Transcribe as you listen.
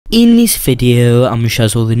In this video, I'm going to show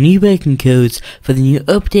us all the new working codes for the new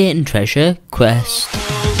update and treasure quest.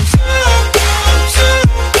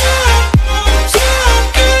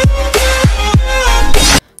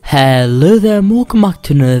 Hello there and welcome back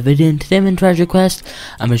to another video. In today in treasure quest,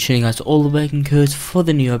 I'm going to show you guys all the working codes for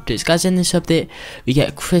the new updates. Guys, in this update, we get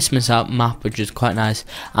a Christmas map, which is quite nice,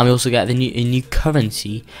 and we also get a new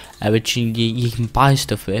currency, which you can buy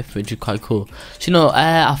stuff with, which is quite cool. So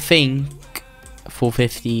I think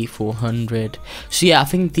 450, 400. So yeah, I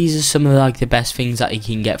think these are some of the best things that you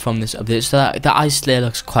can get from this update. So the ice layer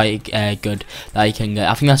looks quite good that you can get.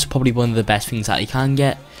 I think that's probably one of the best things that you can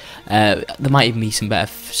get. There might even be some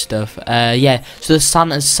better stuff. Yeah, so the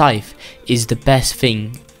Santa's scythe is the best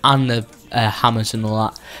thing, and the hammers and all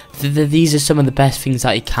that. These are some of the best things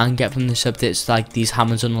that you can get from this update, like these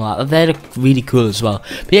hammers and all that. They look really cool as well.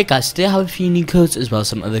 But yeah guys, today I have a few new codes as well,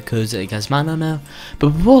 some other codes that you guys might not know. But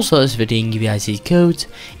before I start this video and give you guys these codes,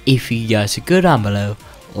 if you guys are good down below,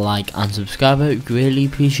 like and subscribe, I would really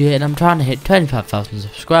appreciate it. I'm trying to hit 25,000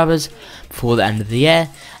 subscribers before the end of the year.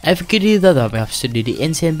 If we could do that, I'll be absolutely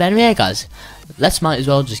insane. But anyway guys, might as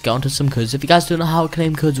well just get onto some codes. If you guys don't know how to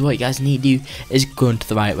claim codes, what you guys need to do is go into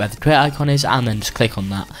the right where the create icon is, and then just click on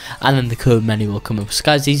that, and then the code menu will come up. So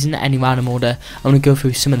guys, these in any random order. I'm going to go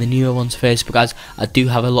through some of the newer ones first, but guys, I do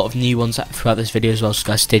have a lot of new ones throughout this video as well, so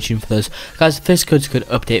guys, stay tuned for those. Guys, the first code is code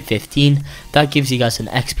update 15. That gives you guys an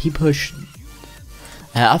XP push.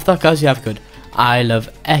 After that guys, you have code I love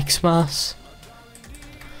Xmas.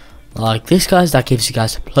 Like this guys, that gives you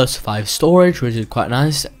guys +5 storage, which is quite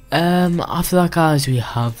nice. After that guys, we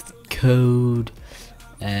have code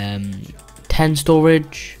 10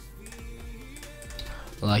 storage,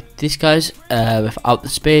 like this guys, without the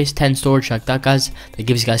space, 10 storage like that guys. That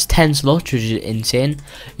gives you guys 10 slots, which is insane.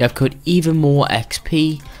 You have code even more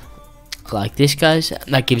XP, like this guys,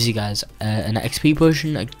 that gives you guys an XP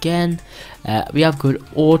potion again. We have code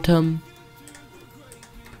autumn,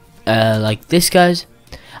 like this guys.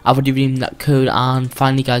 I would redeem that code. And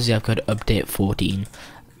finally guys, we have code update 14,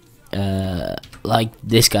 like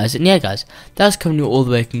this guys. And yeah guys, that's covering all the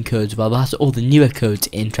working codes. Well, that's all the newer codes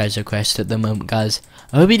in Treasure Quest at the moment guys.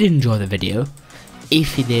 I hope you did enjoy the video.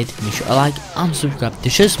 If you did, make sure to like and subscribe to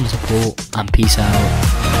show some support, and peace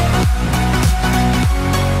out.